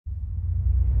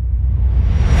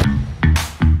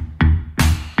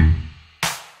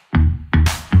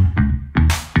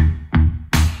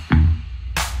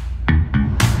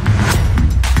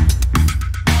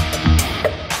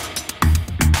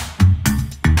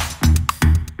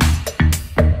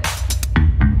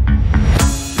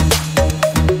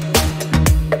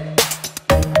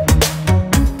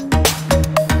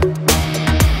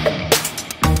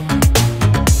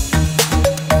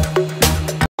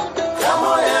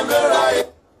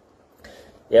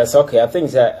Yes, okay. I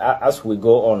think that as we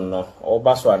go on, all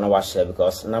Baswa and our share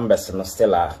because numbers are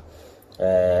still are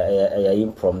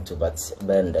impromptu, but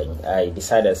bending. I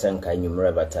decided to kind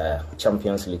of but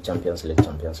Champions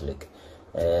League.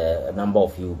 A number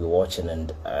of you will be watching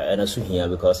and also here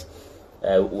because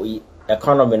we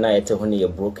economy now it's only a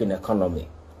broken economy.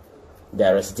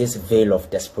 There is this veil of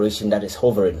desperation that is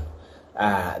hovering.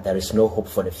 There is no hope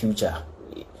for the future.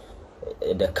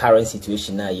 The current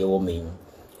situation now, you mean.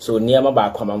 So near my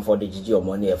back come for the GG or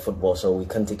money of football, so we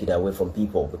can't take it away from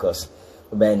people because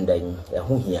bending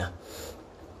here.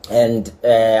 And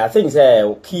I think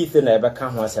the key thing ever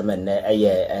come was a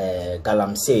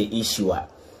galamsey issue.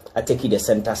 I take it the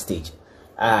center stage.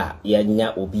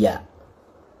 Nya obia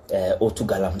otu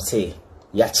galamsey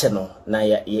ya cheno na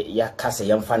ya kase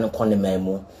ya mfano kone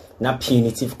memu na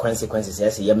punitive consequences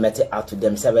yes ya mete out to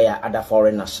them say ya other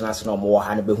foreign nationals no more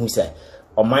ha na behu say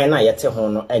o man na yete ho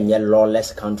no enye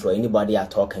lawless country. Anybody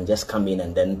at all can just come in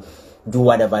and then do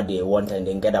whatever they want and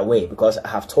then get away, because I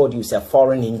have told you, say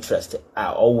foreign interests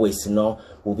are always,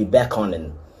 will be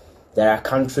beckoning. There are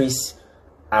countries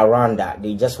around that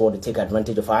they just want to take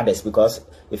advantage of others, because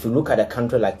if you look at a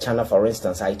country like China, for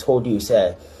instance, I told you,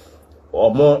 say,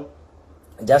 or more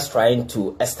just trying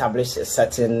to establish a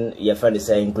certain, your friend is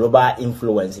saying, global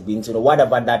influence,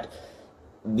 whatever that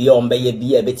beyond be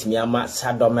a bit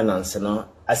Myanmar dominance,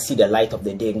 I see the light of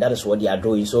the day, and that is what they are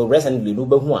doing. So recently,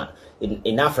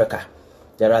 in Africa,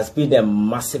 there has been a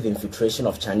massive infiltration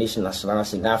of Chinese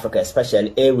nationals in Africa,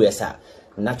 especially areas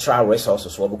natural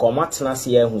resources. So because Martinez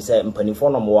here who said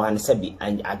Mpanifon more and Sebi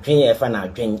and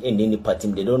Adrian in any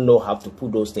party, they don't know how to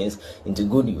put those things into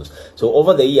good use. So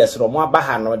over the years, Roma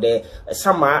Baha no de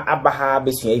some Abaha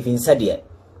Bessu even said yet.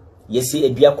 You see a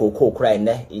beer cocoa crying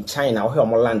in China or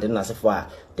more London as if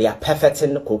they are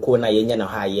perfecting cocoa na yena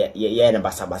high and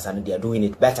basabas and they are doing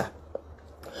it better.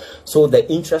 So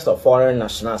the interest of foreign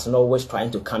nationals are always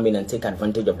trying to come in and take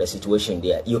advantage of the situation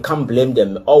there. You can't blame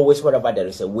them. Always, whatever there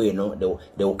is a way, they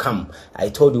will come. I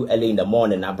told you early in the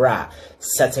morning, Abra,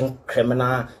 certain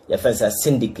criminal, your friends are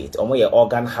syndicate, or more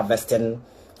organ harvesting,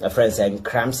 your friends are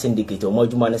crime syndicate, or more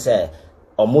you want to say,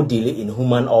 or more dealing in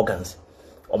human organs.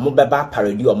 Or more baba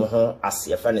parody or more as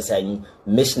your friend is saying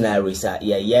missionaries are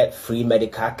free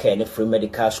medical care and free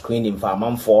medical screening for a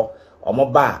month for or more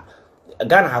bar.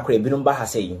 Ghana hakure binumba ha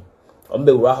saying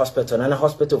ombe wura hospital and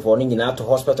hospital for ni nyina to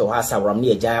hospital ha sawram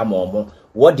ne agya momo.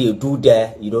 What they do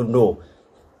there you don't know.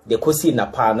 They could see na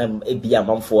pa na ebia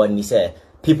manfo ani say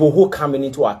people who come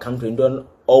into our country don't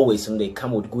always they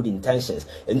come with good intentions.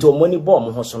 Into money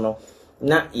bomb ho so no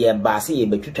na ye ba se ye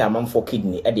betwitwa manfo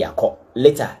kidney e de akọ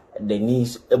later the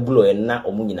knees blow and na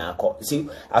omu nyina akọ. See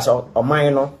as o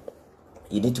man no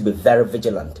you need to be very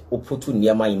vigilant. O put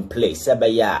niema in place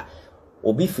sebe ya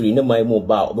obi free no my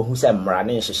mobile obehu say mra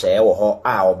ne nhyehyeye wo ho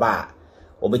oba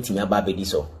obetimi aba bedi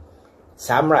so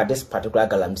samra this particular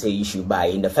galamsey issue by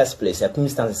in the first place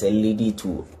circumstances lead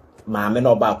to maame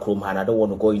no ba krom and I don't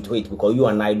want to go into it because you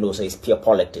and I know so it's pure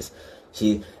politics.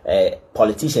 She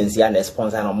politicians here and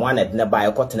sponsor no one na buy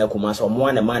kotena kuma so mo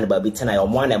na man ba bitina yo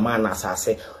mo na man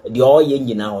asase the all ye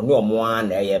nyina ono mo an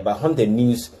but when the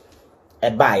news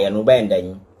buy no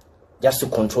bend just to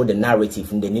control the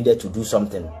narrative and they needed to do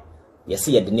something. Yes,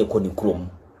 see, the Nico Chrome.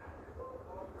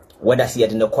 Whether see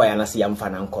it in the choir and I see I'm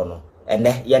fan and corner, and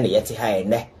ne yeti high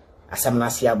ne as I'm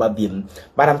not bim.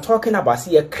 But I'm talking about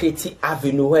see a creative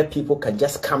avenue where people can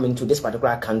just come into this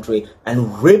particular country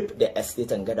and rape the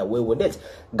estate and get away with it.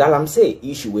 Galamsey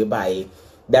issue whereby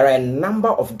there are a number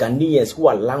of Ghanaians who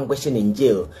are languishing in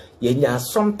jail. Yenya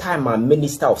sometime a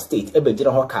minister of state Ebe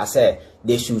Hoka said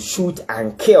they should shoot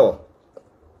and kill.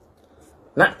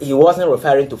 Now he wasn't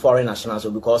referring to foreign nationals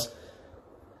because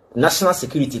national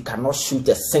security cannot shoot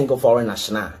a single foreign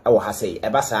national. I will say,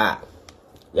 Ebasa,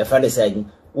 your friend is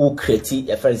saying, who create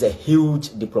your friend is a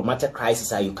huge diplomatic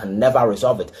crisis and you can never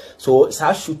resolve it. So it's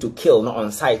how shoot to kill, not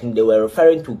on site. And they were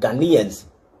referring to Ghanaians.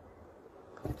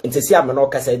 In Tessia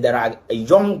Manoka said there are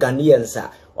young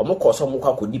Ghanaians, or more so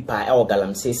muka kudipa, or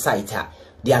galamsey site.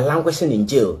 They are languishing in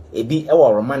jail. Ebi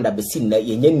ewa Romanda besin na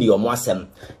yenye yo mwasem.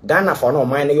 Ghana for no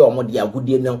mine yo mo dia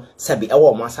gudie no sabi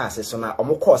ewa mwasa asese na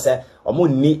omo kose omo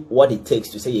ni what it takes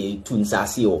to say ye tu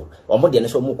nsase o. Omo de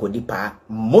so mo kodi pa.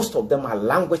 Most of them are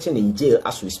languishing in jail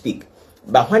as we speak.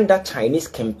 But when that Chinese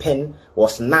campaign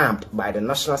was nabbed by the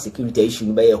national security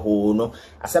issue by a whole no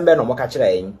asembe no mo ka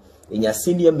kire in your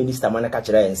senior minister man ka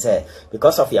kire and say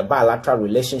because of your bilateral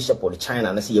relationship with China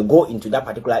and say you go into that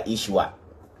particular issue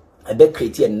a bit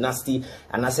creative and nasty,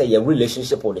 and I say your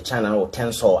relationship with the China or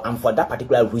tensor, and for that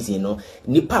particular reason, you know,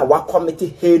 nipa wa committee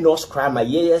heinous crime,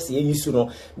 yes, you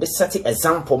know, the certain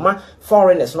example, ma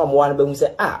foreigners no more than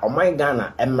say, oh my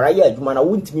Ghana, and Maria, you man, I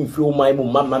wouldn't mean through my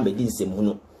mama, medicine, you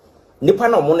know. Nipa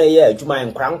no money ye juma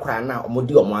en kran na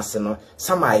omodi omase no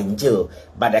some are in jail,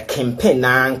 but the campaign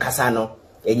na nkasa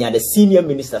and you're the senior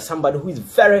minister, somebody who is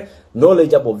very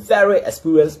knowledgeable, very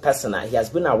experienced person. He has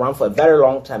been around for a very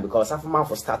long time because after man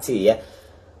for starting here,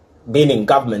 being in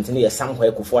government in here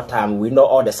somewhere for time, we know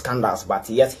all the scandals, but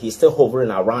yet he's still hovering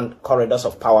around corridors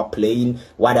of power, playing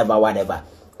whatever.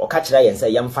 Or catch that and say,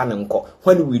 young fan and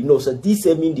when we know, so these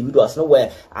same individuals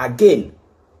nowhere again.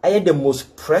 I had the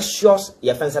most precious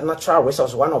natural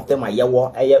resource. One of them are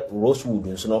rosewood,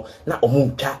 you know, na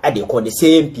omuta. I they call the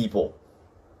same people.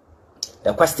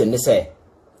 The question is, say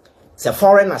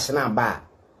foreign national bar,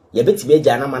 you bet be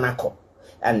jana manako,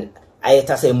 and I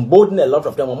has emboldened a lot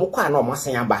of them. Omukwa no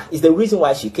masanyaba is the reason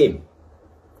why she came.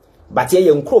 But ye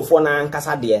young for na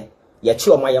nkasa de ye chi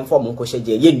oma yem for munkoshe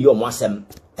je ye ni omo asem.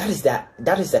 That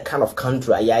is the kind of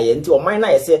country I into or mine.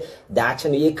 I say that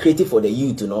actually creative for the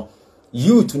youth, you know.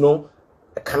 Youth, you know,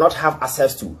 cannot have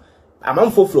access to. A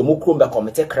man for from Mukrumba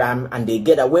commit crime and they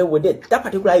get away with it. That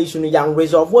particular issue, young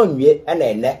resolve one way and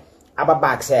then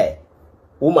Abba say,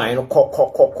 woman, you know,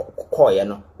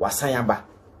 wasayaba.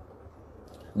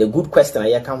 The good question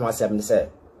I come was say,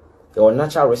 your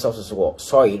natural resources were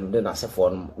soil, then I say for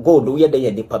them. Go do ye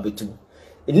the public too.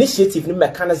 Initiative new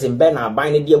mechanism ben are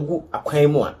binding the good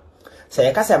a say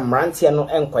I can Marantia no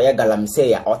enquire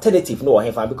galamsey alternative no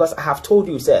because I have told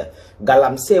you, sir,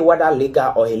 galamsey whether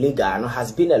legal or illegal no,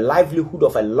 has been a livelihood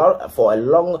of a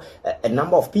long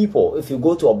number of people. If you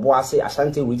go to Obuasi,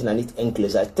 Ashanti region and its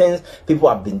enclaves, things people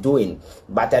have been doing,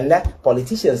 but then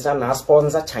politicians are now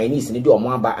sponsor Chinese and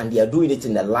they are doing it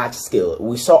in a large scale.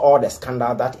 We saw all the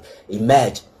that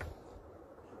emerged.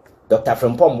 Dr.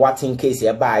 Frimpong Watson case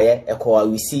hereby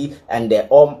we see and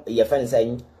the your friend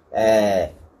saying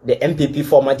the MPP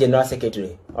former general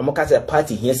secretary. Omokase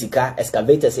party here sika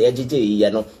excavators AGJ,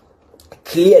 you know.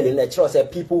 Clearly in the church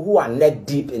people who are neck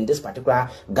deep in this particular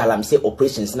galamsey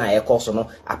operations now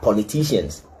are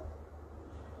politicians.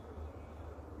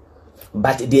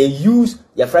 But they use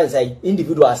your friends saying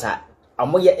individuals are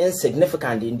more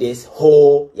insignificant in this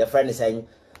whole your friend is saying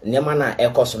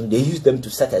they use them to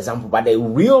set example, but the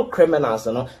real criminals,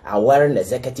 you know, are wearing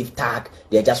executive tag.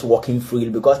 They're just walking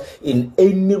freely because in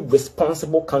any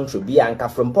responsible country, Bianca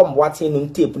from Pom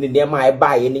Watson tape in their my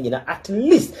buy, you know, at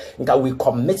least we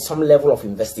commit some level of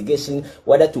investigation,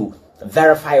 whether to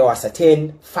verify or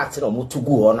ascertain facts or to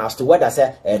go on as to whether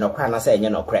say no crime, say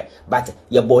no crap, but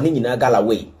you're born in a gala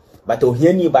way. But oh,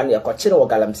 here you ban your cochino or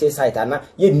galamsey site, and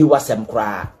you knew what some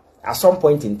cry. At some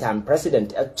point in time,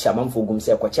 President Chairman Fogum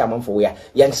said, Chairman for where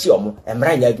young Siomo and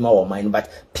Ranya mind, but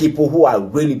people who are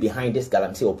really behind this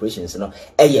galamsey operations, you know,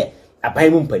 a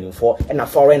Bible penny for and a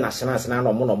foreign nationals and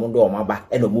no mono or maba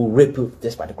and no more rape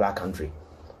this particular country.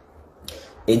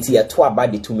 Ain't here to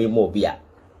about the 2 million more beer.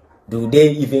 Do they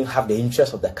even have the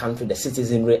interest of the country, the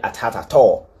citizenry at heart at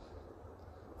all?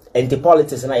 And the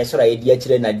politics and I saw idea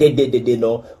they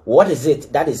know what is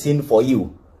it that is in for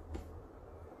you.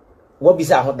 What is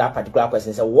that particular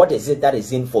question? So what is it that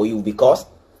is in for you? Because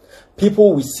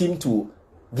people will seem to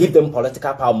give them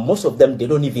political power. Most of them, they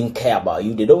don't even care about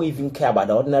you. They don't even care about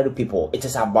the ordinary people. It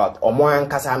is about Omoan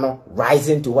Kasano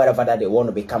rising to whatever that they want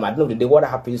to become. I don't know what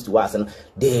happens to us and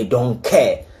they don't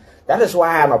care. That is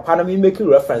why I'm a part of me making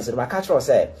reference. My culture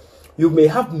said, you may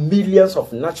have millions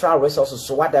of natural resources,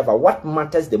 so whatever. What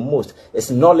matters the most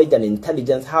is knowledge and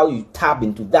intelligence, how you tap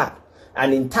into that.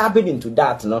 And in tapping into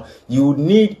that, you know, you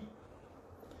need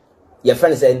your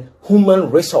friend is saying human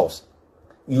resource.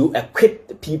 You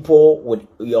equip people with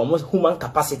your almost human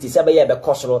capacity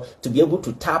to be able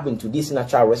to tap into this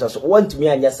natural resource. One to me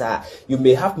and yes, you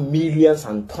may have millions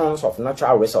and tons of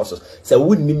natural resources. So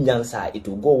wouldn't mean it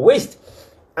will go waste.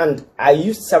 And I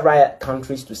used several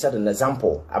countries to set an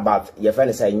example about your friend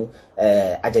is saying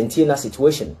Argentina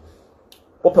situation.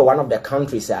 Open one of the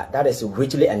countries that is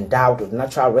richly endowed with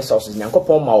natural resources.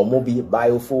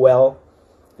 Biofuel,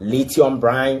 lithium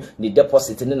brine, the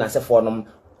deposit in the for them.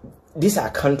 These are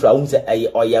countries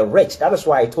or you're rich. That is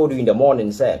why I told you in the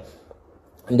morning, sir.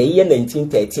 In the year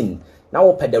 1913, now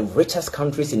open the richest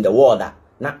countries in the world,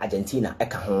 not Argentina,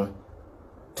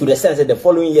 to the sense that the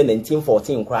following year,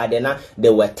 1914, they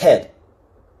were third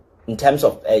in terms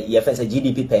of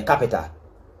GDP per capita.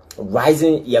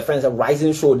 Rising, your friends are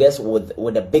rising shoulders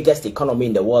with the biggest economy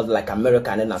in the world, like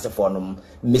America, and then as a for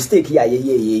mistake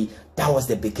here, that was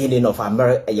the beginning of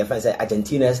America, your friends,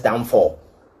 Argentina's downfall.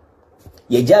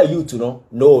 Ye youth,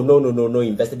 no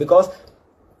invested, because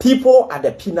people at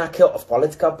the pinnacle of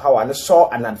political power and saw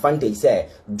an advantage. Say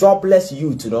jobless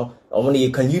youth, only you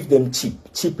can give them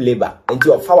cheap labor. And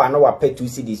your power now pay 2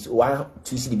 cedis,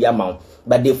 2 cedi amount.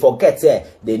 But they forget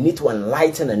they need to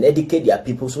enlighten and educate their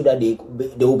people so that they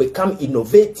will become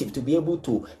innovative to be able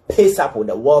to pace up with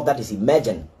the world that is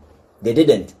emerging. They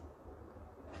didn't.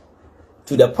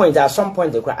 To the point that at some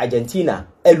point Argentina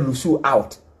lose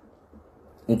out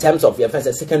in terms of your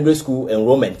first secondary school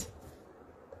enrollment.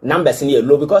 Numbers in here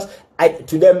low because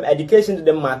to them education to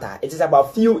them matter. It is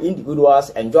about few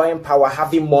individuals enjoying power,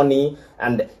 having money,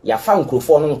 and ya found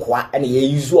crofon kwa and ye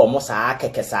use almost a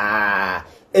kekesa.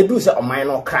 Edu se o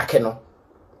minor crack no.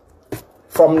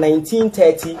 From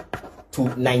 1930 to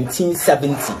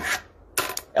 1970.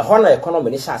 A honor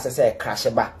economy say crash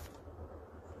ba.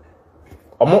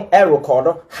 Omo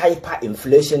record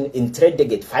hyperinflation in 3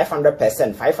 decades,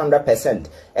 500%.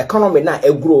 Economy na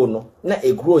grow no, na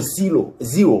grow 0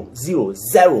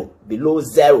 below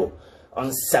 0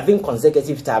 on 7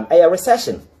 consecutive times. A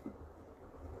recession.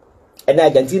 And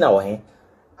Argentina, I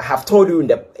have told you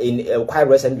in quite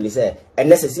recently say, and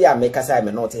necessarily I make a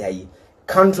not here.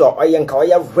 Country or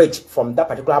rich from that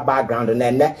particular background, and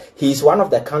then he is one of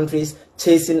the countries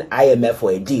chasing IMF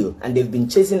for a deal, and they've been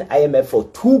chasing IMF for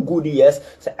 2 good years.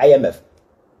 So IMF,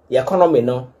 the economy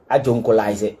no, I don't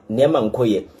collize it, never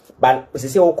uncoye, but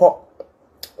say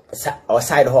or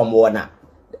side home warner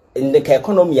in the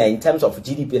economy in terms of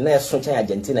GDP, na switching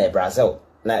Argentina and Brazil.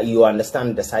 Now you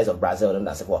understand the size of Brazil and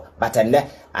that's what, but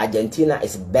Argentina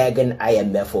is begging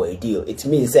IMF for a deal. It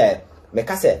means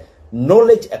make I say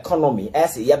knowledge economy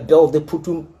as you build the put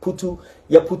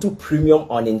premium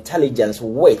on intelligence,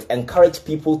 weight, encourage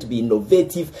people to be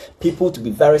innovative, people to be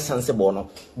very sensible. No?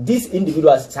 These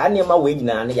individuals,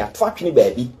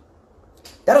 baby.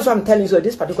 That is what I'm telling you. So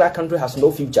this particular country has no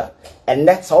future, and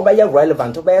that's all by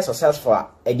relevant, to be successful,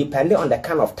 depending on the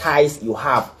kind of ties you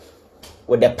have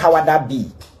with the power that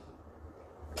be.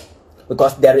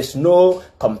 Because there is no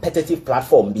competitive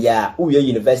platform via Uyo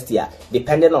University,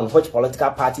 depending on which political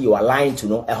party you are aligned to.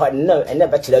 No,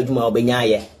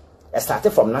 it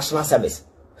started from national service.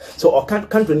 So our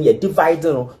country is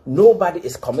divided. Nobody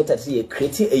is committed to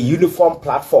creating a uniform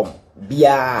platform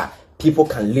via people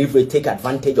can leverage, take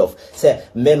advantage of. Say,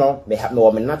 men may have no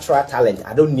natural talent.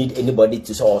 I don't need anybody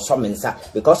to or summon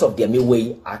because of their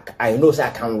way. I know I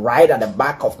can ride at the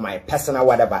back of my personal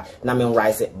whatever. Namin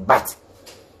rise it, but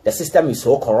the system is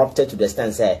so corrupted to the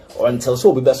extent say until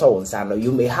so be better on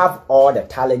you may have all the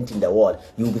talent in the world,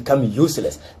 you become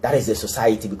useless. That is the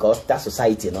society, because that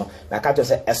society, like I just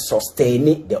say, is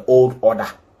sustaining the old order.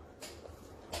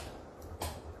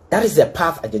 That is the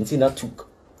path Argentina took,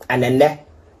 and then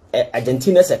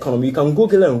Argentina's economy, you can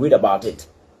Google and read about it.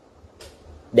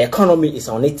 The economy is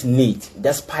on its knees,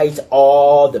 despite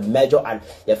all the major and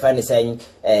your friend is saying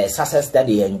success that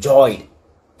they enjoyed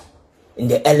in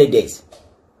the early days.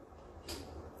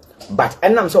 But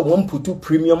and I'm so one put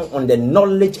premium on the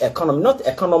knowledge economy, not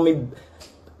economy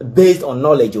based on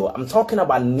knowledge. I'm talking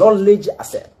about knowledge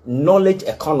as a knowledge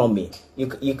economy. You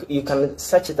can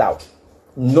search it out.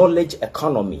 Knowledge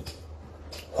economy,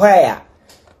 where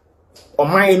on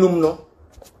my no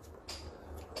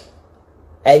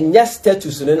and just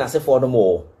status as a for the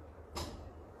more.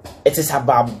 It is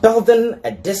about building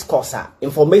a discourse,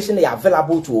 information is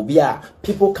available to Obia.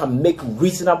 People can make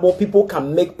reasonable, people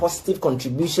can make positive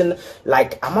contribution.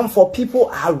 Like among for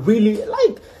people are really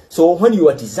like, so when you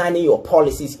are designing your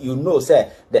policies, you know,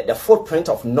 say that the footprint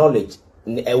of knowledge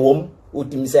a woman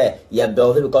would say you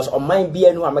build it, because on my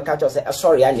being who I'm a catcher say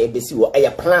sorry, I need to see what a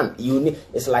plan you need.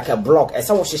 It's like a block. As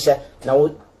what she said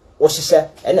now, what she said,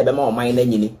 and never more mind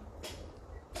any.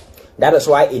 That is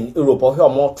why in Europe, we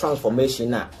have more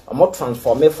transformation now. More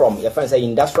transformation from your friends say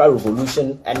industrial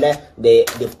revolution, and then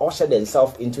they've ushered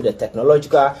themselves into the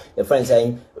technological, your friends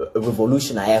saying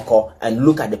revolution, and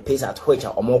look at the pace at which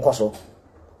are more cost.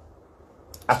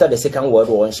 After the Second World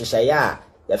War, she say, yeah,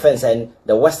 your friends saying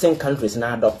the Western countries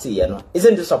now adopted,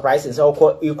 Isn't it surprising?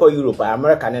 So you call Europe,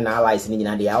 America and allies in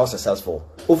India, they are all successful.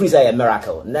 Hopefully, it's a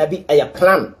miracle. Nabi a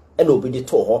plan, and will be the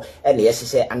toho, and yes, she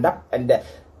say, and that and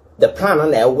the plan on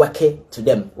there working to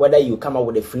them, whether you come up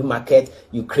with a free market,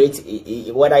 you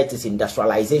create whether it is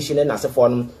industrialization and as a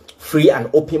form free and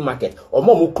open market, or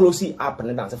more closely up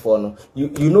and as a form, you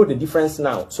know the difference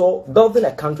now. So building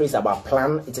a country is about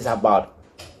plan, it is about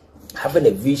having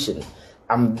a vision.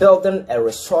 I'm building a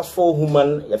resourceful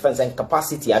human and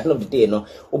capacity at the end of the day,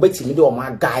 obey or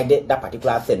my guide that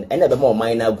particular thing, and never more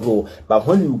minor grow. But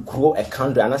when you grow a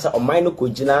country, and I say minor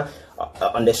kujina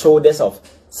on the shoulders of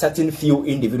certain few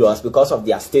individuals because of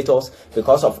their status,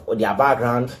 because of their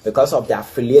background, because of their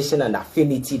affiliation and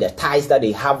affinity, the ties that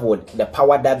they have with the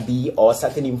power that be or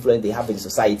certain influence they have in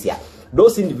society.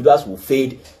 Those individuals will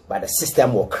fade, but the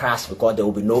system will crash because there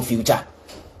will be no future.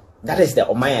 That is the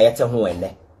Omaya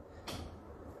Yete.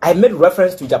 I made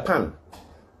reference to Japan.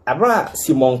 Abra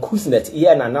Simon Kuznets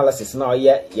here an analysis now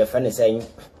here your friend is saying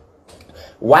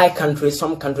why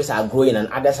some countries are growing and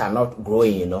others are not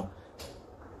growing, you know.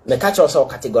 The catch also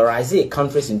categorize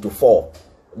countries into 4: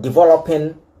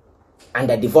 developing,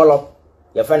 underdeveloped.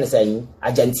 Your friend is saying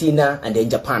Argentina and then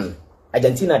Japan.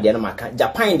 Argentina, the America,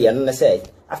 Japan, the other said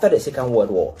after the Second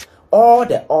World War, all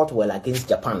the odds were against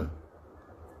Japan.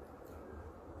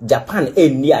 Japan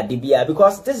ain't near DBA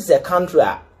because this is a country.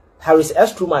 Harris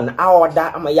S. Truman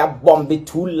ordered Amaya bombed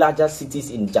 2 larger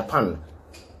cities in Japan.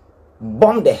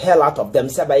 Bomb the hell out of them.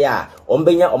 Sabaya,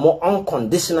 Ombenya omo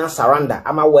unconditional surrender.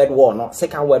 Ama World War no,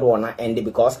 Second World War na ended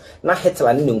because na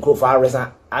Hitler ni for reason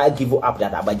I give up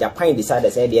that. But Japan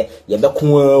decided say there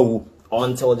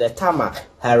until the time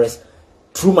Harris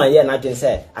Truman here and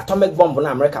said atomic bomb on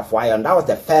America for iron. That was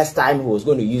the first time he was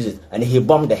going to use it, and he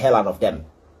bombed the hell out of them.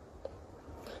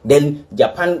 Then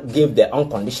Japan gave the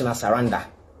unconditional surrender.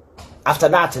 After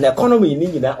that, the economy in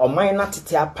India or minor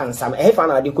titia pansam,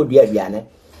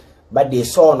 but they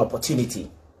saw an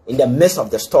opportunity in the midst of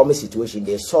the stormy situation.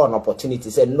 They saw an opportunity.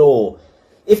 Said, no,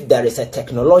 if there is a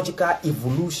technological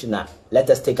evolution, let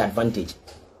us take advantage.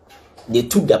 They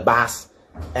took the bus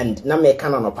and na me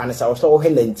canon of panasa also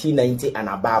 1990 and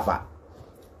above.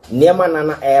 Nema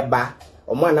nana airba,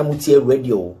 omana mutie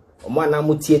radio, omana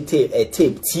mutie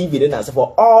tape, TV, then as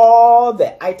for all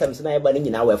the items na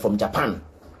were from Japan.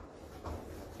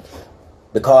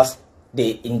 Because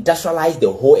they industrialized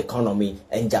the whole economy,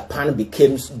 and Japan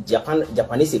became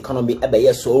Japanese economy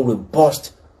so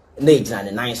robust.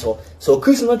 So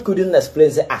Chris not couldn't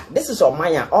explain say, this is all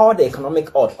Maya, all the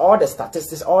economic odds, all the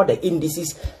statistics, all the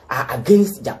indices are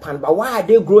against Japan. But why are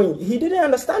they growing? He didn't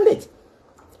understand it.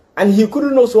 And he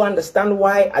couldn't also understand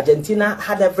why Argentina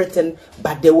had everything,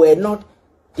 but they were not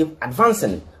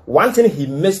advancing. One thing he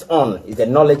missed on is the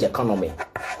knowledge economy.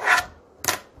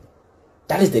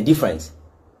 That is the difference.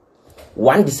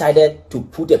 One decided to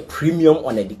put a premium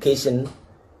on education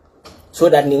so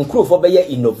that Ninkru be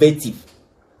innovative.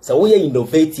 So we are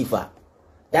innovative.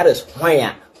 That is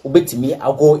why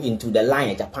I'll go into the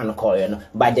line Japan Korean.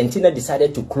 But Argentina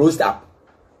decided to close up.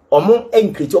 Omo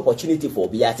create opportunity for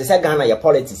Bia. Say Ghana your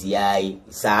politics,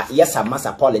 yes,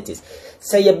 massa politics.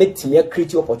 Say a bit to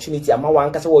create opportunity. Ama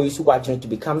one kasa wo use to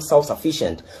become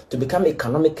self-sufficient, to become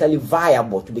economically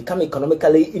viable, to become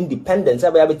economically independent. Say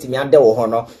a bit to me ande wo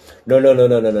hono.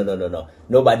 No.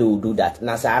 Nobody will do that.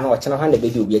 Nasa ano wachana hande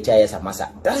baby will be a yes,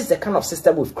 massa. That is the kind of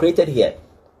system we've created here.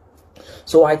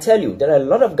 So I tell you, there are a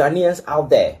lot of Ghanaians out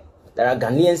there. There are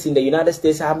Ghanaians in the United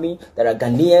States Army. There are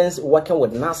Ghanaians working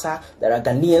with NASA. There are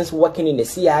Ghanaians working in the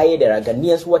CIA. There are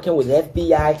Ghanaians working with the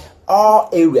FBI. All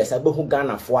areas. There are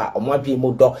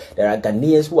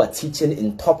Ghanaians who are teaching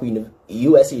in top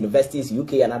US universities,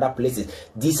 UK and other places.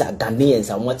 These are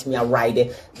Ghanaians and what me are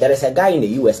riding. There is a guy in the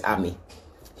US Army.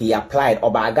 He applied.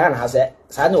 Obagan has a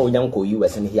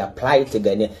US and he applied to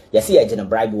Ghana. You see, a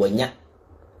bribe.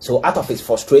 So out of his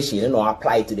frustration,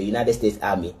 applied to the United States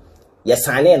Army. Yes,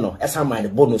 I know. As I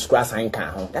mind bonus class I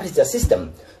can. That is the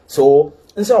system. So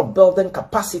instead of building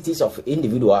capacities of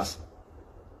individuals,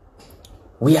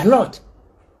 we are not.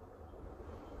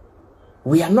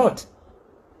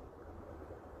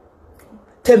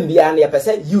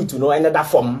 Tembiani you to know another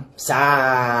form.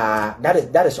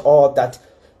 That is all that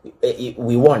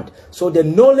we want. So the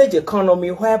knowledge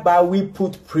economy, whereby we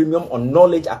put premium on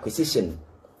knowledge acquisition.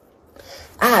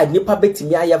 Nipa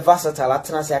betimi aye versatile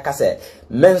atenase akase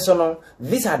mention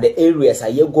these are the areas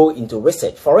I go into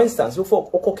research. For instance, for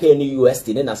okoke ni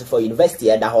university na for university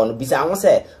da ho bisa won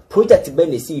say project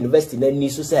be see university na ni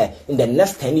so say in the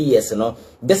next 10 years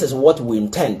this is what we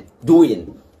intend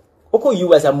doing. Oko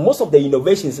US and most of the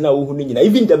innovations now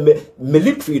even the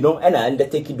military and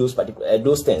undertaking those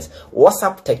things.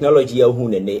 WhatsApp technology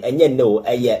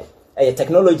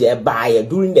technology by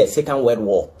during the Second World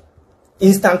War.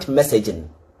 Instant messaging.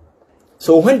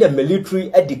 So when the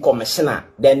military decommissioner,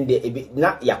 then they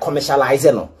not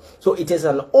commercializing. So it is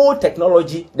an old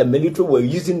technology the military were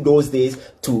using those days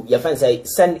to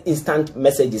send instant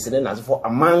messages and then as for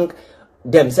among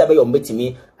them say you meet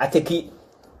me ateki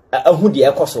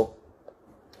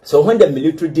so when the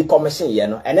military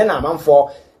decommission and then among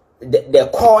for the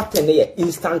core thing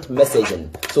instant messaging.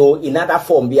 So in other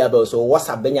form be able so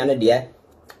WhatsApp benyane there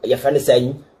your friend is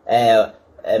saying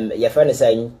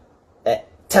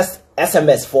test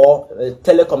SMS for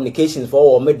telecommunications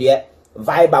for media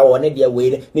Viber or any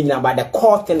way, but the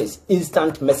core thing is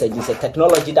instant messaging. It's a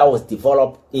technology that was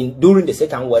developed during the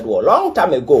Second World War, long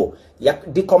time ago.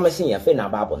 It's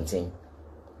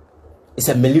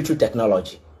a military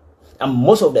technology. And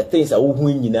most of the things are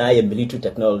military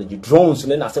technology. Drones,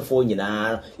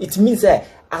 it means that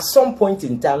at some point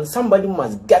in time, somebody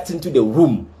must get into the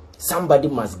room. Somebody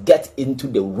must get into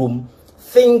the room,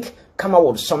 think, come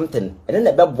out with something, and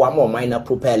then the one more minor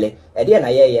propeller. At the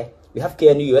end, we have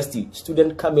KNU University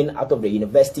student coming out of the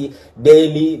university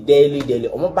daily.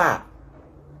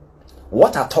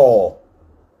 What at all?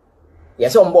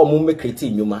 Yes, on board mumbe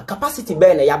creating yuma capacity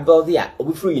ben ya build there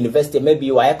we through university maybe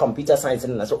you are computer science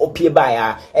and so opie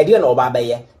by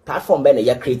platform ben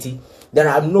ya creating. There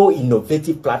are no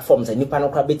innovative platforms and nipa no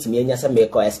krabeti me nya se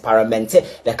make experiment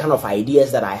the kind of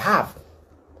ideas that I have.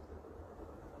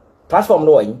 Platform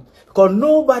no, because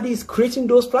nobody is creating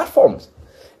those platforms.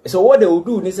 So what they will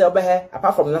do is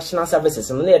apart from national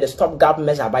services and the stopgap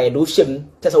measure by a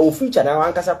shame, test our future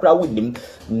now with them.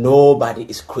 Nobody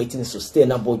is creating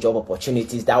sustainable job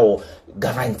opportunities that will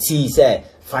guarantee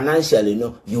financially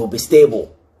you will be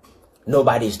stable.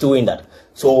 Nobody is doing that.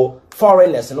 So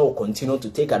foreigners continue to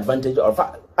take advantage of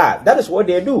that is what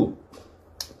they do.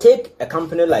 Take a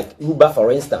company like Uber,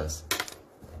 for instance.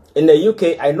 In the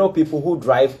UK, I know people who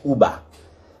drive Uber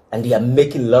and they are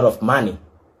making a lot of money.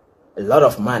 A lot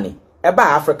of money.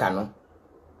 About Africa, no?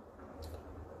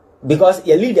 Because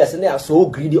your leaders and they are so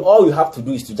greedy, all you have to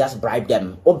do is to just bribe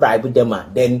them. Or bribe them,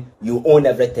 then you own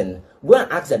everything. Go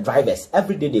and ask the drivers.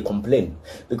 Every day they complain.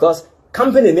 Because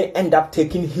company may end up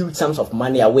taking huge sums of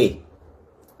money away.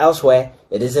 Elsewhere,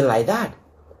 it isn't like that.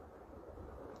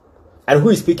 And who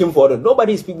is speaking for them?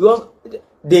 Nobody is speaking because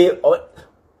they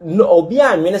no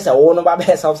beyond minister won't about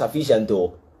self-sufficient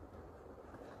though.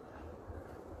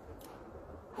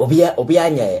 And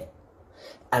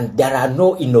there are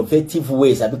no innovative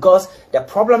ways because the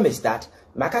problem is that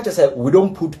Makato said we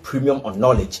don't put premium on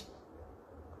knowledge.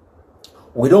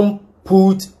 We don't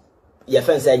put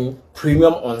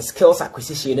premium on skills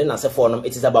acquisition and as a form.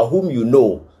 It is about whom you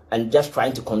know and just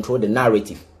trying to control the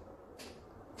narrative.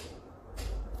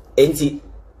 Enti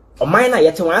o mine na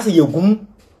yete wan say yegum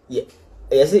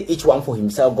each one for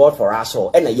himself, God for us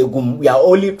all. And we are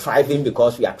only thriving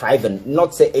because we are thriving,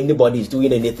 not say anybody is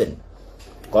doing anything.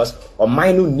 Because on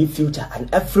mine no need future and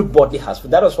everybody has.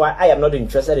 That is why I am not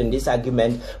interested in this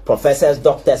argument. Professors,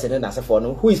 doctors, and then as for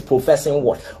who is professing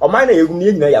what? On mine you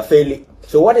failing.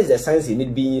 So what is the sense in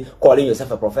it being calling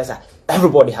yourself a professor?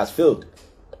 Everybody has failed.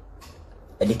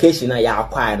 Education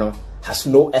has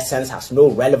no essence, has no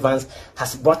relevance,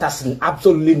 has brought us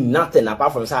absolutely nothing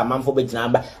apart from some man for it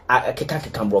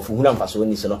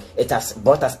has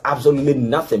brought us absolutely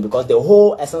nothing because the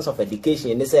whole essence of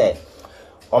education is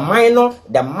on minor,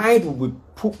 the mind will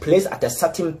be placed at a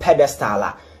certain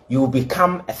pedestal. You will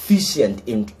become efficient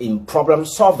in problem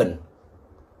solving.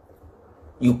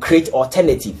 You create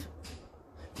alternative.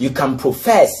 You can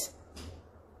profess.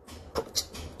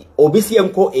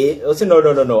 OBCMCO A, say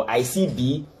no, I see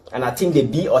B. And I think the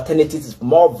B alternative is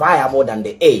more viable than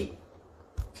the A.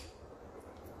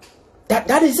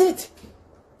 That is it.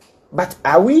 But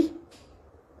are we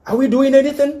doing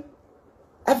anything?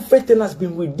 Everything has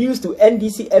been reduced to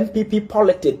NDC, MPP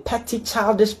politics, petty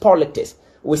childish politics.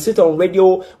 We sit on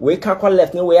radio, we can't call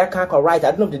left, no, we can't call right.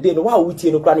 At the end of the day, no, why we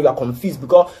you are confused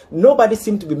because nobody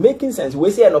seems to be making sense. We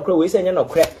say no, we say no,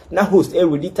 now host a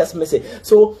ready test message.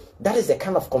 So that is the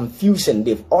kind of confusion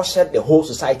they've ushered the whole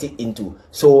society into.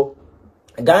 So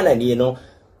Ghana,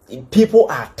 people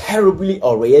are terribly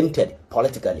oriented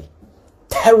politically.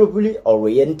 Terribly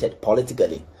oriented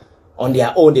politically. On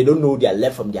their own, they don't know their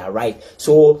left from their right.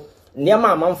 So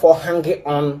Nyama man for hanging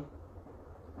on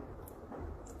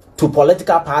to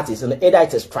political parties, and either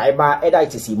it is tribal, either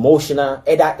it is emotional,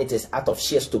 either it is out of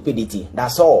sheer stupidity.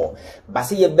 That's all. But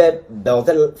see, build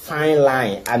a fine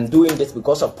line. I'm doing this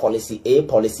because of policy A,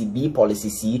 policy B, policy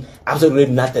C. Absolutely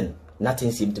nothing.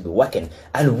 Nothing seems to be working,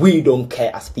 and we don't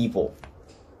care as people.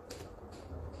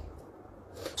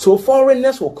 So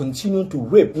foreigners will continue to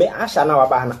rape.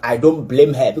 I don't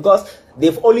blame her because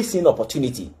they've only seen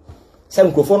opportunity.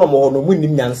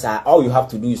 All you have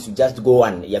to do is to just go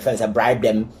and your friends bribe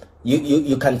them.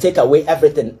 You can take away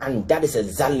everything, and that is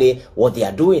exactly what they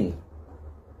are doing.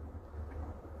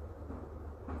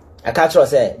 I can't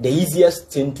say the easiest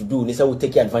thing to do is to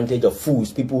take advantage of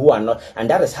fools, people who are not, and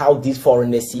that is how these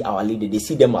foreigners see our leader. They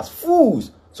see them as fools,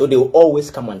 so they will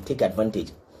always come and take advantage.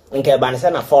 Okay, but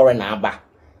a foreigner,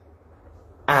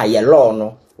 your law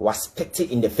no was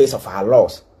spitting in the face of our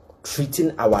laws,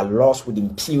 treating our laws with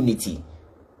impunity.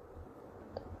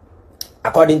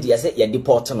 According to your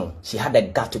deportation, she had a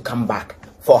gut to come back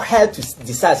for her to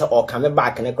decide or coming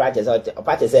back and crash or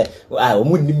party say,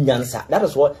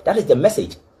 that is the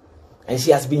message. And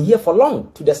she has been here for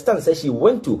long, to the extent that she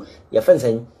went to your friends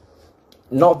saying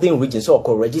Northern region so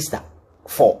called register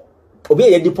for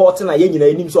obey a deporting a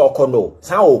yen so no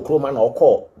sao crowman or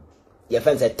call your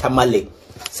friends at Tamale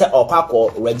say or park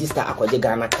or register a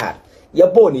Ghana card. Your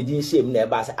born in shame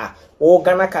never say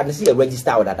Ghana card see a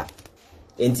register or that.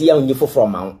 And see you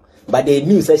from mount. But they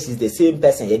knew that she's the same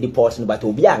person you deporting, but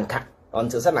will be anka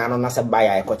until some anonymous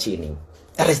buyer a coaching.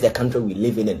 That is the country we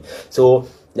live in. So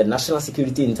the National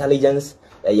Security Intelligence,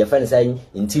 your friend saying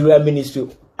Interior Ministry,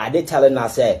 are they telling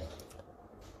us they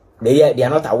are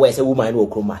not aware say woman will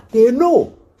come? They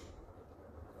know,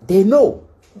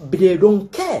 but they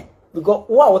don't care. Because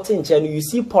what you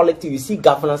see politics, you see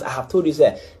governance. I have told you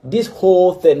this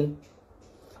whole thing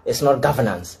is not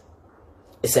governance.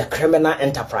 It's a criminal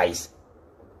enterprise.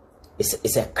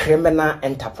 It's a criminal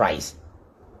enterprise.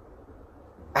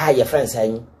 Your friend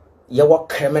saying you were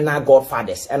criminal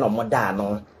godfathers and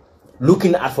no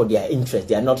looking out for their interest.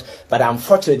 They are not, but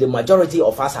unfortunately, the majority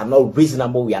of us are not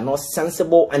reasonable. We are not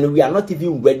sensible, and we are not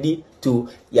even ready to,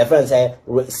 your friend say,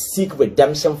 seek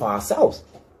redemption for ourselves.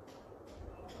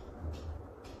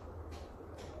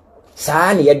 So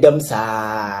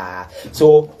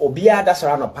obia that's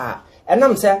around a part. And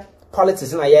I'm saying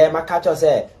politics and my culture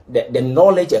say the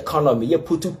knowledge economy you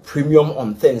put to premium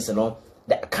on things, you know.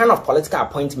 The kind of political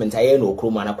appointment I know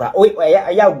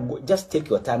just take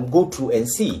your time, go through and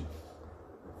see.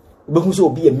 Because will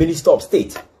be a minister of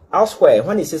state. Elsewhere,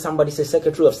 when you say somebody says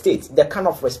secretary of state, the kind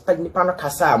of respect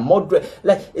moderate,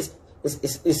 like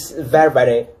it's very,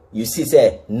 very, you see,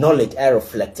 say knowledge are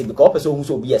reflecting, because person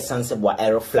who will be a sensible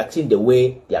are reflecting the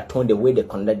way they are tone, the way they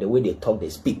conduct, the way they talk, they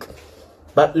speak.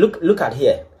 But look at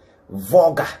here,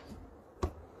 vulgar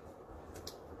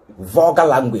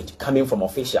language coming from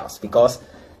officials, because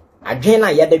again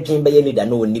I had the dream by any that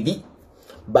no one be,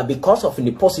 but because of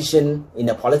the position in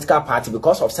a political party,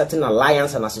 because of certain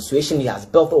alliance and association he has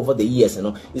built over the years, you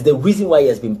know, is the reason why he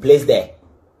has been placed there.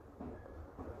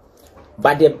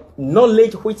 But the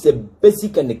knowledge which is the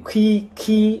basic and the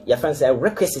key your friends say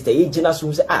requisite the agent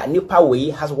who say new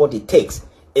power has what it takes.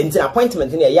 Into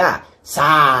appointment in a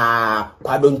sa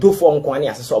kwadonto fo nkwane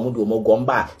asese omodo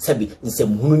omogomba sabi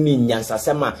nsem ni nyansa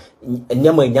sema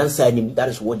nyama nyansa ni, that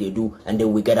is what they do, and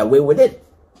then we get away with it.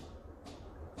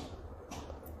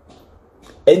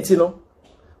 And you know,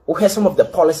 we hear some of the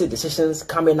policy decisions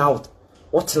coming out.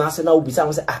 What's now be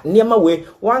say nyama we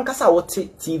wan kasa what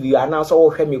TV announce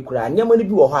or hwe me kura nyama ni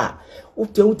bi wo ha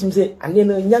utim say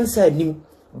anena nyansa nim,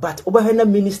 but oberhena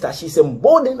minister she's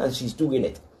emboldened and she's doing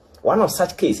it. One of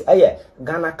such case,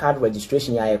 Ghana card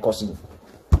registration,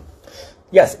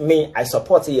 yes, me, I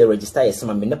support a register, yes,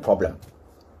 no problem.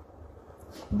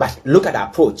 But look at the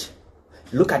approach,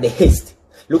 look at the haste,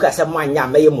 look at someone,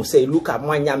 say, look at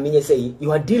one, say,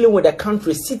 you are dealing with the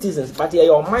country's citizens, but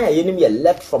your mind, enemy,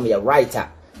 left from your right.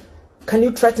 Can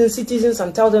you threaten citizens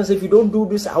and tell them, if you don't do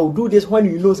this, I'll do this, when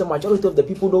you know the majority of the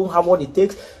people don't have what it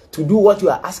takes to do what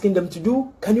you are asking them to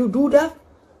do? Can you do that?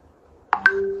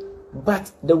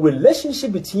 But the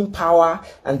relationship between power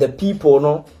and the people,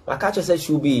 no, my culture says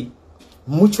should be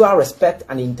mutual respect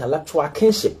and intellectual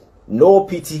kinship. No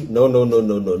pity, no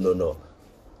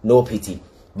pity.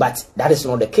 But that is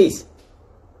not the case.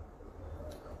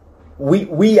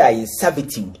 We are in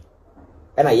servitude,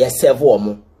 and I serve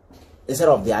one instead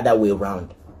of the other way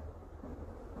around.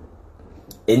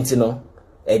 And you know,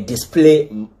 a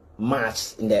display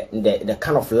match in the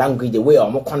kind of language, the way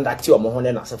I'm conducting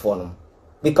or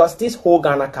because this whole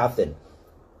Ghana card thing,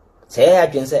 say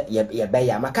again, say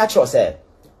my culture said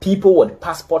people with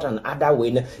passport and other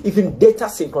way, even data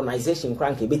synchronization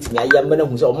cranky bit me. I am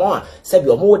who's more say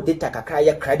your more data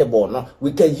kakaya credible. No,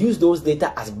 we can use those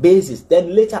data as basis.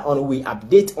 Then later on we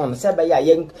update on say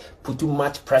put too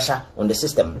much pressure on the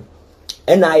system.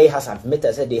 NIA has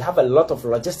admitted that they have a lot of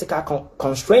logistical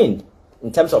constraint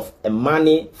in terms of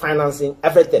money, financing,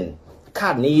 everything.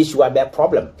 Card no issue a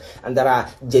problem, and there are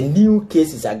genuine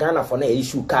cases a Ghana for no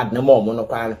issue card no more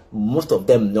monoquan. Most of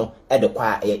them no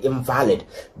invalid.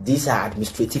 These are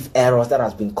administrative errors that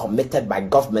has been committed by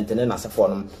government and then as a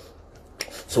forum.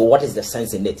 So what is the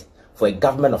sense in it for a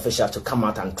government official to come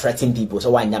out and threaten people?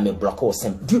 So why not block or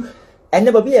same do and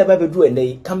never be able to do a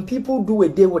day? Can people do a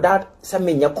day without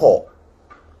sending your call?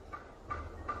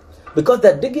 Because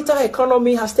the digital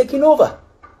economy has taken over.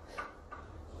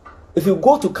 If you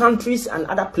go to countries and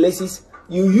other places,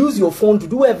 you use your phone to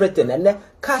do everything, and then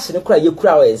cash in the cry you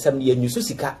cry and some year you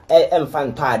susika and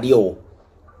fan padio.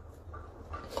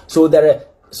 So there are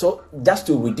So just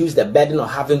to reduce the burden of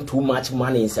having too much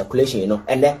money in circulation, you know,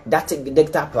 and then that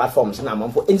digital platforms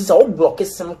now, it's all block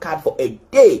SIM card for a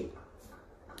day.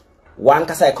 One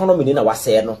kasa economy ni na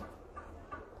wase no,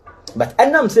 but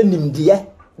I'm saying dear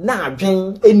na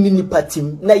adwen enini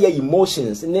patim na ye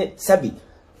emotions ne sabi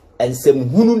and some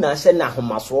hunu na she na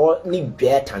homaso ni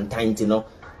dwe tantanti no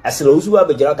aselo usu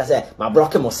abegera kasa ma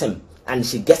block mo sim, and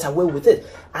she gets away with it.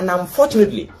 And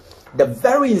unfortunately, the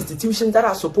very institutions that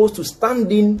are supposed to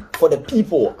stand in for the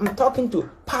people, I'm talking to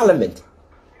Parliament.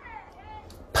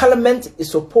 Parliament is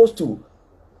supposed to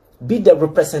be the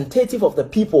representative of the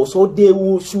people, so they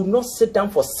should not sit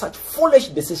down for such foolish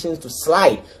decisions to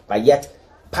slide. But yet,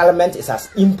 Parliament is as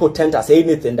impotent as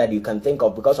anything that you can think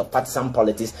of because of partisan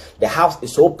politics. The House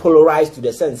is so polarized to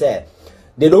the sense that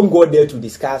they don't go there to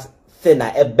discuss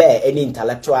any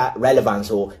intellectual relevance,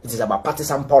 so it is about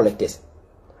partisan politics.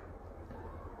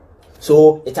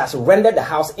 So it has rendered the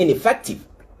House ineffective,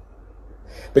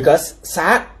 because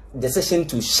that decision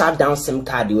to shut down SIM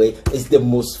card is the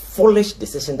most foolish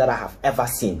decision that I have ever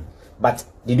seen. But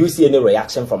did you see any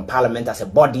reaction from Parliament as a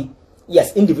body?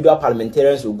 Yes, individual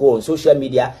parliamentarians will go on social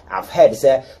media. I've heard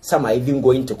say some are even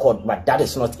going to court, but that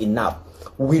is not enough.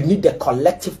 We need the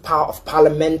collective power of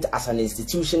Parliament as an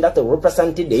institution that is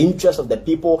representing the interests of the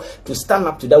people to stand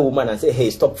up to that woman and say, hey,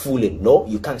 stop fooling. No,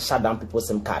 you can't shut down people's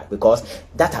SIM card, because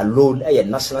that alone is a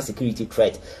national security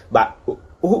threat. But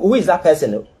who is that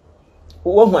person?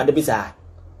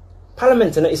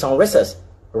 Parliament is on recess.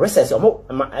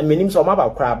 I mean,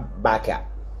 about crab back up.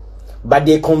 But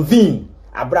they convene.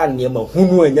 Abra niema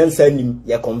hunu enyansa nim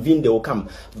ye convene, they will come,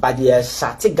 but they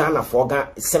shut Ghana for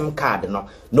SIM card. No,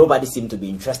 nobody seemed to be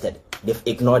interested. They've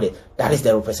ignored it. That is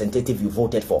the representative you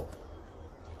voted for.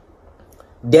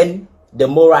 Then the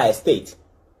moral estate,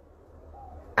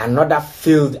 another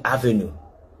failed avenue.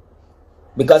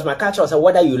 Because my culture said,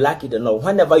 whether you like it or not,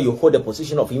 whenever you hold a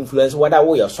position of influence, whether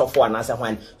you're software and answer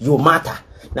when you matter.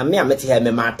 Now me, I met here,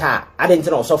 me matter. I didn't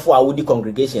know software would the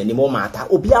congregation anymore matter.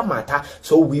 Obia matter.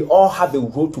 So we all have a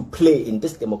role to play in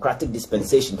this democratic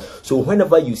dispensation. So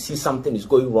whenever you see something is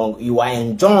going wrong, you are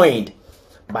enjoined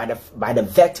by the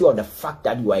virtue of the fact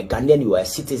that you are a Ghanaian, you are a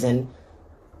citizen,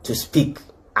 to speak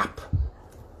up.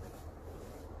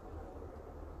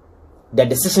 The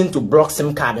decision to block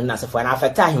SIM card and as for an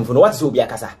affect him for what is Obi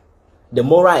Kasa? The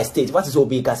moral estate, what is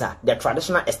Obi Kasa? The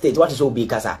traditional estate, what is Obi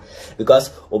Kasa? Because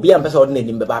Obi and person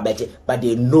in but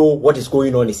they know what is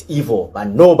going on is evil, but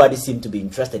nobody seems to be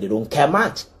interested. They don't care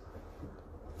much.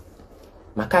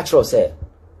 My culture said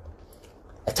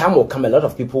a time will come, a lot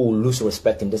of people will lose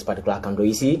respect in this particular country.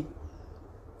 You see,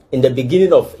 in the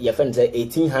beginning of your friend say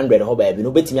 1800, baby,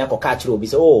 nobody me catch will be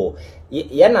so, oh,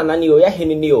 ya nani o ya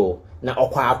henini o. Na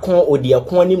okwa akon odi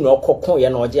akon nim na okokon ye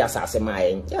na oje asase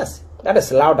mayen. Yes, that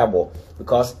is laudable,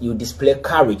 because you display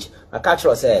courage. My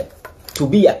culture say to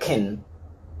be a king,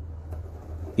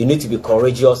 you need to be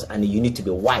courageous and you need to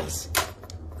be wise.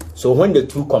 So when the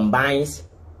two combines,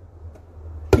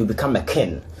 you become a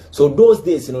king. So those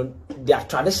days, you know, their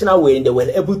traditional way, they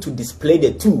were able to display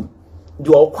the two.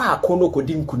 You okwa akon no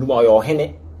kodin kunuma yo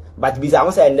hene, but biza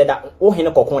won say ndeda o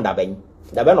hene kokon da ben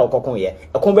no kokon ye.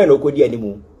 Ekon ben no kodi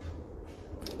animu.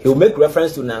 He will make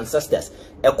reference to the ancestors.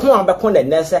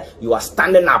 You are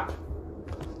standing up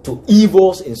to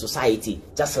evils in society,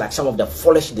 just like some of the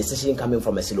foolish decisions coming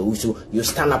from a Silousu. You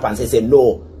stand up and say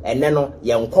no, and then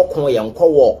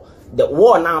war. The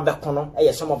war now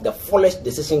some of the foolish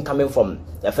decisions coming from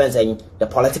the friends and the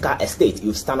political estate.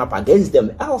 You stand up against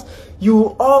them, else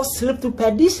you all slip to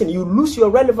perdition. You lose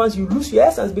your relevance, you lose your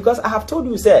essence. Because I have told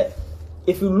you, sir,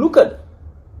 if you look at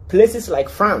places like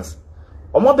France,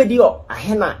 Omobedio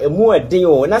ahena emu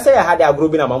edin na say ya had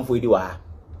agrobi na manfo edi wa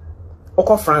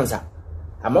okọ France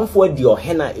a manfo edi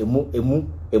ohena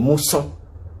emu so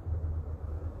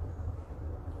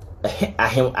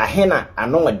ahena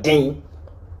ano edin,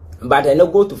 but I no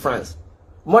go to France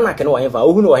monarch no wa hefa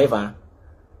ohu no wa hefa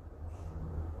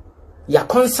ya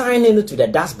consigning to the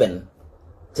dustbin.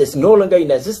 It is no longer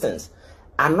in existence.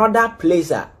 Another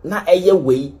place na eye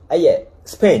way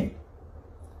Spain.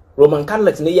 Roman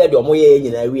Catholics they had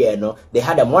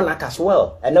a monarch as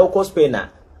well, and now course Spain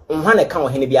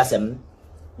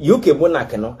UK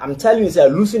monarch no. I'm telling you, sir,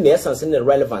 losing the essence and the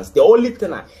relevance. The only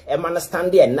thing I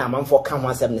understand there now, man for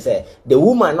come say the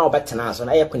woman now better now, so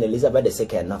I Queen Elizabeth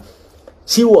II now.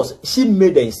 She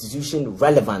made the institution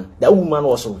relevant. The woman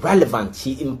was relevant.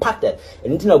 She impacted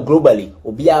globally.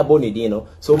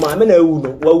 So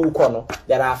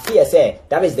there are fears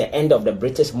that is the end of the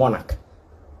British monarch.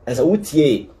 And so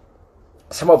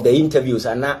some of the interviews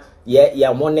are not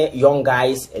yeah, money young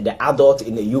guys, the adult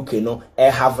in the UK, no,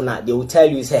 have now. They will tell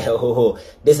you, say, oh,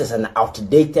 this is an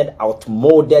outdated,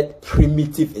 outmoded,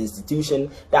 primitive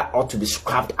institution that ought to be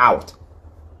scrapped out.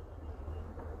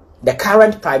 The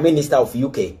current Prime Minister of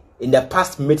UK in the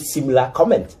past made similar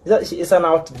comment. It's an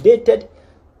outdated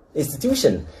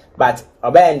institution, but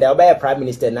the Prime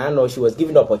Minister now she was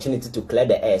given the opportunity to clear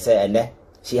the air, say, and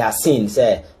she has seen,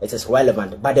 say, it is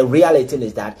relevant. But the reality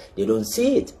is that they don't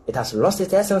see it. It has lost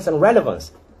its essence and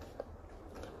relevance.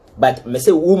 But me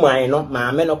say woman,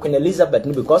 no, Queen Elizabeth,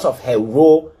 because of her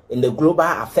role in the global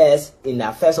affairs, in the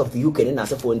affairs of the UK,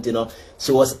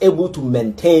 she was able to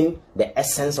maintain the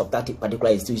essence of that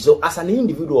particular institution. So as an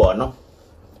individual, no,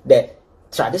 the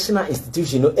traditional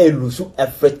institution, lose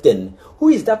everything. Who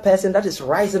is that person that is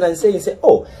rising and saying,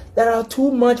 oh, there are too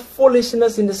much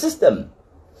foolishness in the system?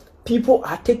 People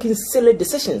are taking silly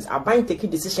decisions. Are buying taking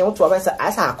decision whatsoever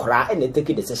as a cry and they take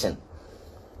a decision.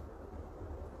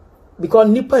 Because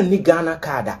nipa ni Ghana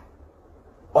card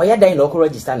or ya dai no ko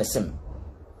register na sim.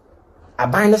 A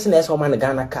buying this na man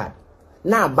Ghana card.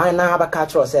 Now buy na have a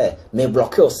culture say may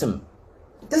block your sim.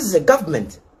 This is a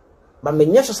government. But me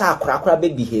nyesho sa akra be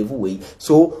behave way.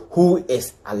 So who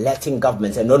is alerting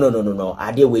government? Say no.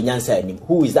 Ade we nyansa anim.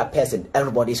 Who is that person?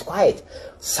 Everybody is quiet.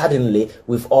 Suddenly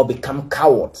we've all become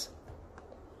cowards.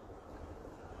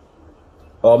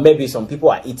 Or maybe some people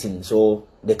are eating so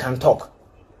they can't talk.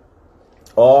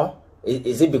 Or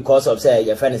is it because of, say,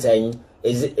 your friend is saying,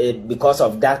 is it because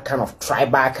of that kind of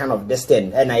tribal kind of this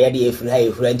thing? And I is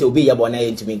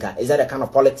that the kind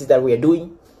of politics that we are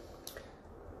doing?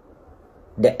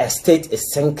 The estate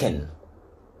is sinking.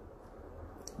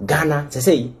 Ghana, to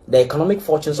say, the economic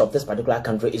fortunes of this particular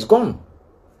country is gone.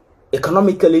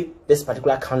 Economically, this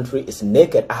particular country is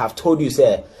naked. I have told you,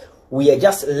 sir, we are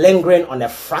just lingering on a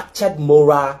fractured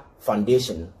moral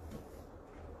foundation.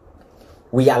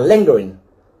 We are lingering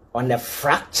on a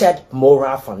fractured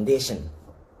moral foundation.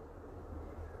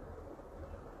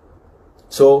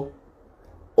 So,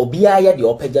 Obiaya the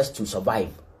opera just to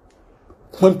survive.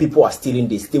 When people are stealing,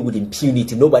 they steal with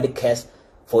impunity. Nobody cares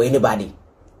for anybody.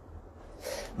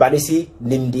 But you see,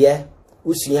 Nimdia,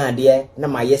 Usuya dear, na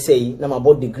my essay, na my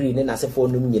body degree, na se for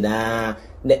numina,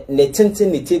 ne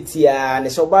tintin, ne titia, ne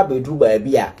soba be do by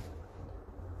beer.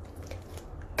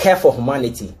 Care for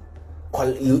humanity.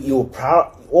 You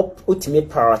ultimately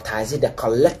prioritize the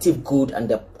collective good and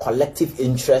the collective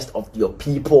interest of your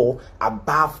people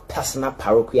above personal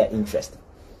parochial interest.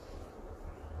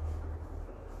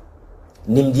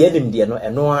 Nimdia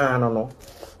no.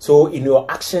 So in your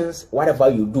actions, whatever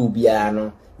you do,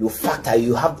 you factor,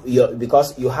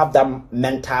 because you have that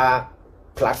mental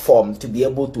platform to be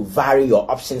able to vary your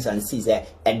options and see that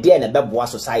a day in a bad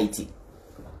society.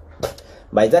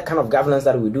 But is that kind of governance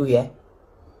that we do here?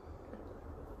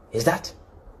 Is that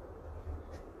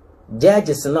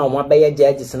judges now? One by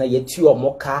judges now, yet 2 or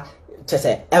more car. Just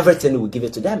say everything we give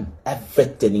it to them,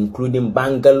 everything, including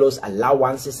bungalows,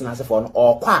 allowances, and so on,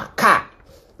 or car.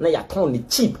 Now you're totally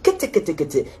cheap.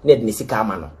 Kete. Need ni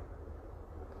sikamano.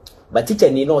 But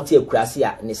teacher ni no tie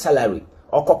krasia ni salary.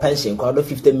 Oko pension kwa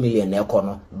 50 million na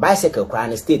ekono. Bicycle kwa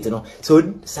na state no. So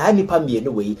saa nipa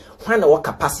mienu we. Hwan na what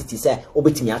capacity say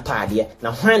obetimi ato ade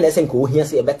na hwan na say nko ohia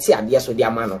say e beti ade so de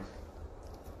amano.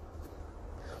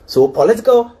 So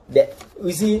political,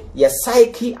 we see your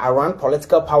psyche around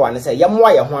political power and say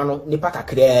yamwa ya hwano nipa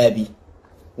kakra bi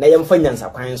na yamfa nyansa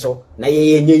kwan so na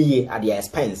ye at their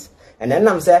expense. And then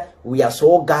I'm say we are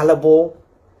so gullible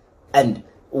and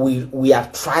we are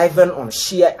thriving on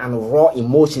sheer and raw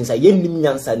emotions.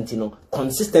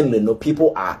 Consistently, no,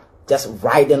 people are just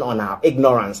riding on our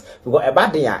ignorance. Because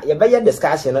about the you better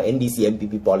discussion on NDC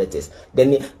MPP politics,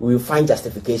 then we will find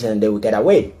justification and then we get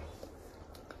away.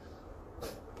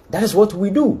 That is what we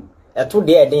do.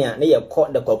 Today, they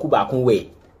caught the Kokuba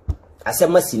way. I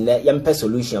said, Massine, Yampe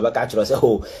solution. But actually, say,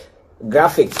 oh,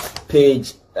 graphic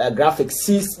page, graphic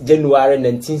 6 January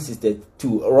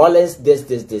 1962. Rollers, this.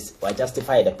 We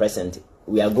justify the present.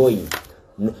 We are going.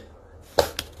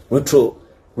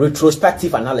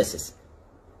 Retrospective analysis.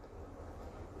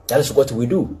 That is what we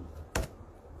do.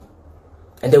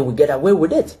 And then we get away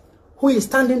with it. Who is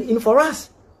standing in for us?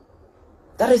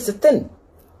 That is the thing.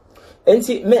 And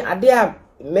see,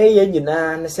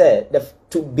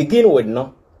 to begin with,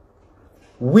 no,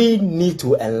 we need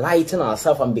to enlighten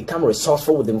ourselves and become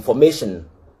resourceful with information,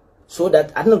 so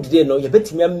that at the end of the day, no, you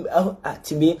bet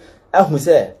me, who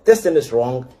say this thing is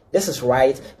wrong, this is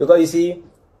right, because you see,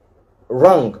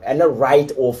 wrong and not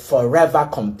right will forever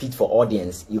compete for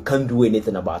audience. You can't do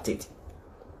anything about it.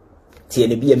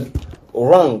 TNB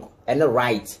wrong and not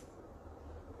right,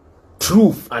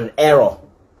 truth and error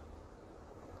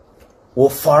will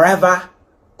forever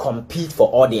compete for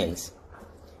audience.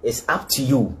 It's up to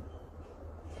you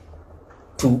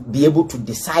to be able to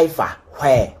decipher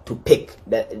where to pick,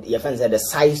 your friends said, the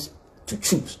size to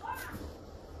choose.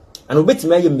 And a bit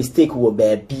my mistake will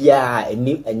be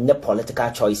any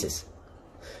political choices.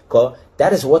 Because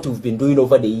that is what we've been doing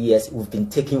over the years, we've been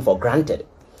taking for granted.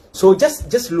 So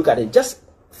just look at it, just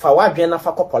for what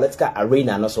political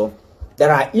arena and also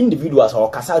there are individuals or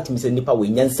kasal teams in nipa we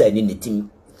nyansa in the team.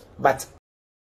 But